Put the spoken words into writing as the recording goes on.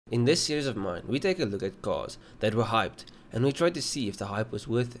In this series of mine, we take a look at cars that were hyped, and we try to see if the hype was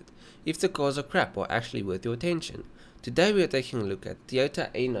worth it, if the cars are crap or actually worth your attention. Today we are taking a look at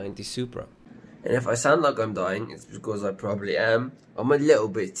Toyota A90 Supra. And if I sound like I'm dying, it's because I probably am. I'm a little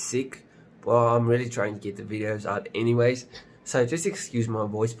bit sick, but I'm really trying to get the videos out anyways, so just excuse my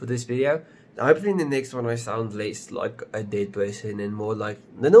voice for this video. Hopefully in the next one I sound less like a dead person and more like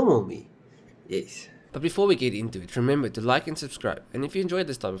the normal me. Yes. But before we get into it, remember to like and subscribe, and if you enjoyed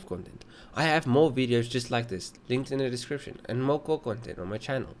this type of content, I have more videos just like this linked in the description and more core content on my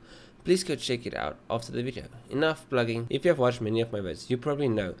channel. Please go check it out after the video. Enough plugging. If you have watched many of my videos, you probably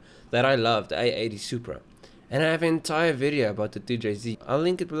know that I love the A80 Supra, and I have an entire video about the 2JZ. I'll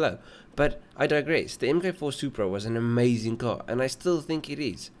link it below, but I digress. The MK4 Supra was an amazing car, and I still think it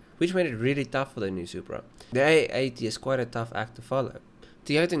is, which made it really tough for the new Supra. The A80 is quite a tough act to follow.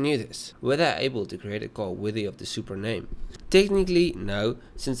 Toyota knew this. Were they able to create a car worthy of the Supra name? Technically, no,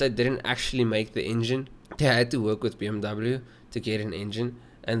 since they didn't actually make the engine. They had to work with BMW to get an engine,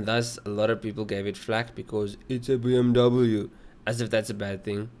 and thus a lot of people gave it flack because it's a BMW, as if that's a bad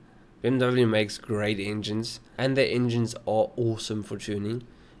thing. BMW makes great engines, and their engines are awesome for tuning.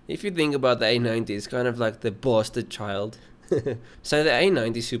 If you think about the A90, it's kind of like the bastard child. So the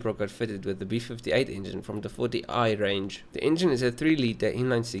A90 Supra got fitted with the B58 engine from the 40i range. The engine is a 3-litre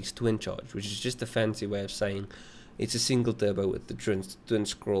inline-six twin-charge, which is just a fancy way of saying it's a single turbo with the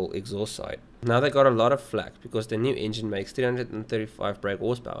twin-scroll exhaust side. Now they got a lot of flack because the new engine makes 335 brake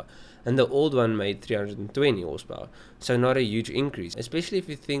horsepower and the old one made 320 horsepower, so not a huge increase, especially if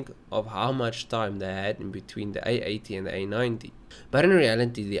you think of how much time they had in between the A80 and the A90. But in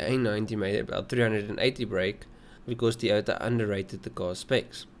reality, the A90 made about 380 brake because Toyota underrated the car's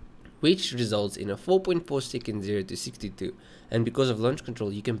specs, which results in a 4.4 second 0 to 62, and because of launch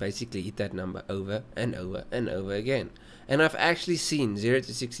control you can basically hit that number over and over and over again. And I've actually seen 0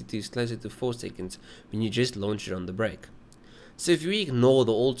 to 62s closer to 4 seconds when you just launch it on the brake. So if you ignore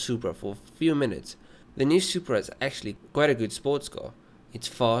the old Supra for a few minutes, the new Supra is actually quite a good sports car. It's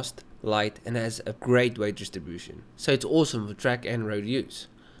fast, light, and has a great weight distribution, so it's awesome for track and road use.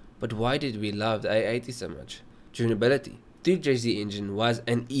 But why did we love the A80 so much? Tunability. 2JZ engine was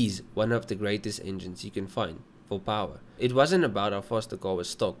and is one of the greatest engines you can find for power. It wasn't about how fast the car was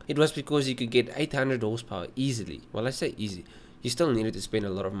stock. It was because you could get 800 horsepower easily. Well, I say easy. You still needed to spend a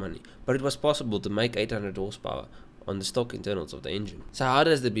lot of money, but it was possible to make 800 horsepower on the stock internals of the engine. So how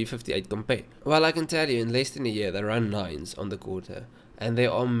does the B58 compare? Well, I can tell you in less than a year they run 9s on the quarter, and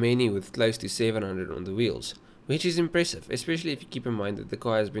there are many with close to 700 on the wheels, which is impressive, especially if you keep in mind that the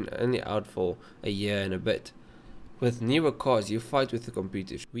car has been only out for a year and a bit. With newer cars, you fight with the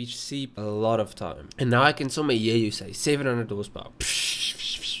computers, which seep a lot of time. And now I can somewhere hear you say 700 horsepower.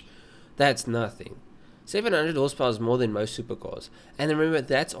 That's nothing. 700 horsepower is more than most supercars. And remember,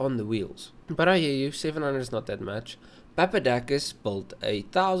 that's on the wheels. But I hear you, 700 is not that much. Papadakis built a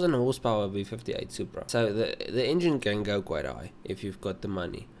 1000 horsepower B58 Supra. So the engine can go quite high if you've got the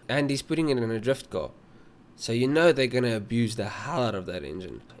money. And he's putting it in a drift car, so you know they're going to abuse the hell out of that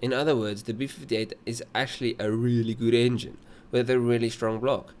engine. In other words, the B58 is actually a really good engine with a really strong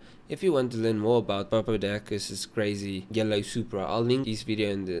block. If you want to learn more about Papadakis' crazy yellow Supra, I'll link his video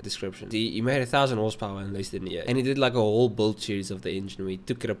in the description. He made 1000 horsepower in less than a year, and he did like a whole build series of the engine where he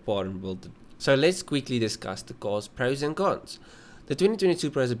took it apart and built it. So let's quickly discuss the car's pros and cons. The 2020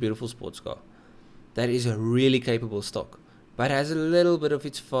 Supra is a beautiful sports car that is a really capable stock, but has a little bit of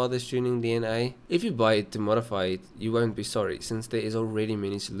its father's tuning DNA. If you buy it to modify it, you won't be sorry, since there is already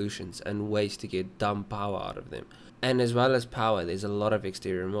many solutions and ways to get dumb power out of them. And as well as power, there's a lot of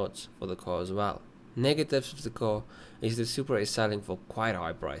exterior mods for the car as well. Negatives of the car is the Supra is selling for quite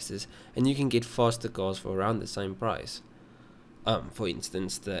high prices, and you can get faster cars for around the same price. For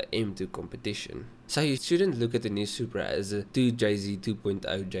instance, the M2 competition. So you shouldn't look at the new Supra as a 2JZ 2.0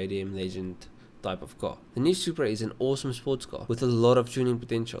 JDM Legend type of car. The new Supra is an awesome sports car with a lot of tuning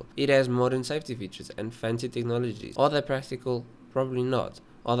potential. It has modern safety features and fancy technologies. Are they practical? Probably not.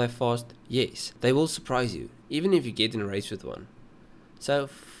 Are they fast? Yes. They will surprise you, even if you get in a race with one. So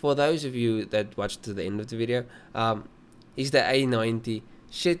for those of you that watched to the end of the video, is the A90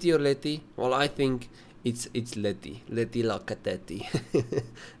 shitty or litty? Well, I think it's litty like a tatty.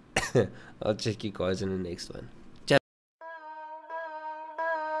 I'll check you guys in the next one.